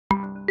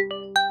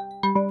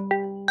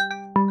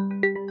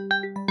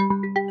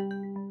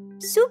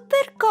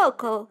Super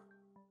Coco.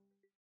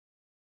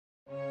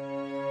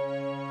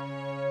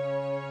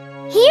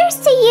 Here's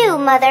to you,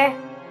 Mother.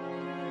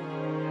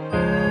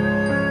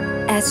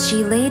 As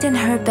she laid in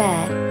her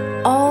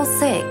bed, all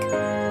sick,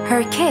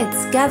 her kids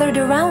gathered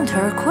around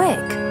her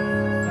quick.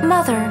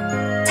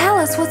 Mother, tell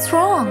us what's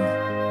wrong.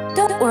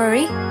 Don't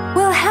worry,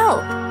 we'll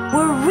help.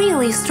 We're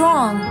really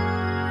strong.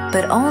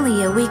 But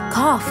only a weak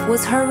cough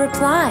was her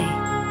reply.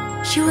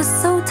 She was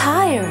so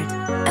tired,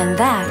 and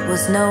that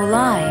was no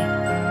lie.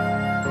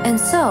 And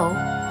so,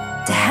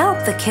 to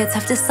help, the kids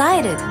have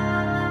decided,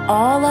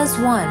 all as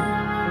one,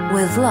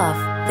 with love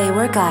they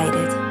were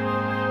guided.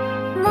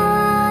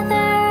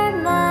 Mother,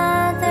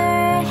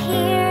 Mother,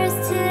 here's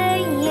to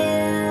you.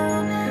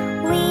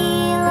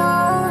 We'll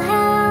all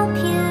help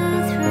you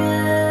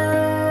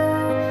through,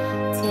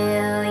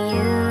 till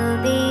you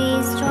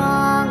be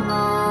strong,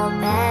 all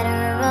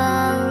better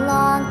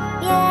along.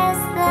 Yes,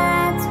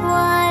 that's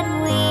what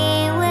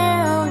we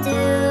will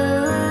do.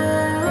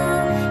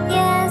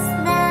 Yes,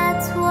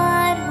 that's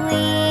what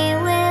we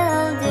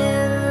will do.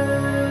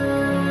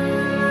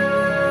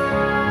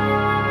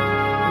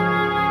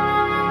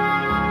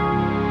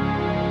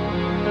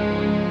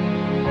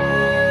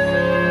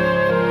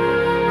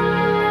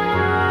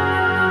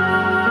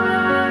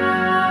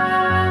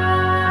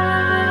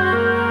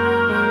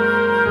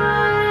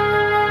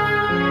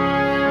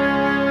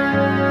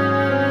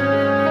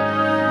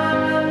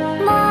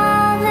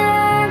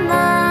 Mother,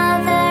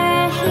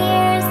 Mother,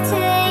 here's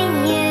to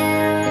you.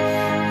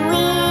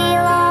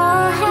 We'll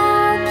all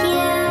help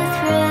you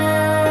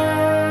through.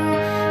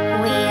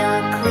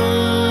 We'll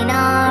clean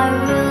our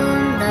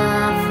room, the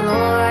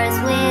floors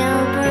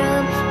will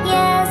broom.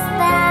 Yes,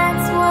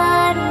 that's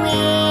what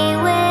we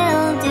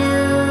will do.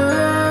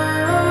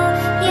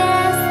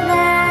 Yes,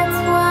 that's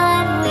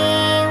what we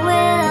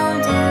will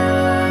do.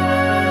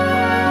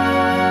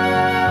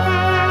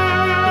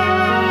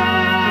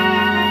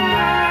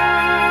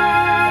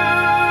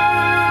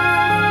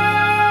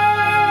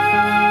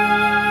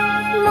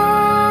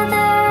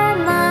 Mother,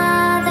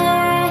 Mother,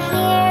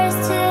 here's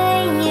to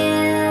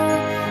you.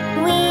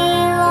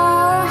 We'll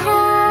all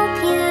help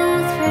you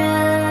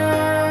through.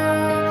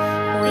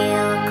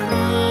 We'll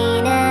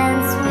clean and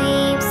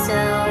sweep so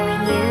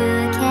you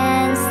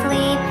can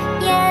sleep.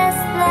 Yes,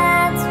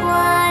 that's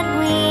what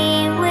we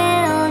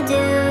will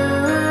do.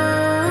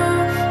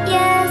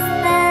 Yes,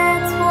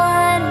 that's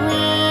what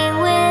we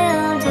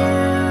will do.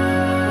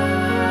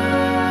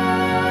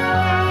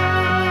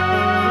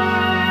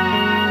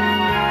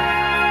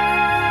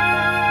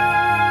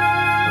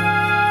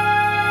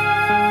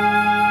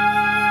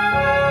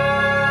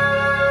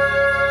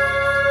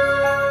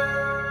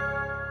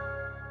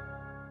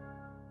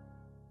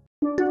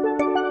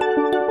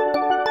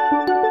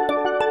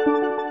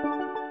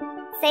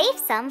 Save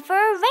some for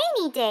a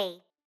rainy day.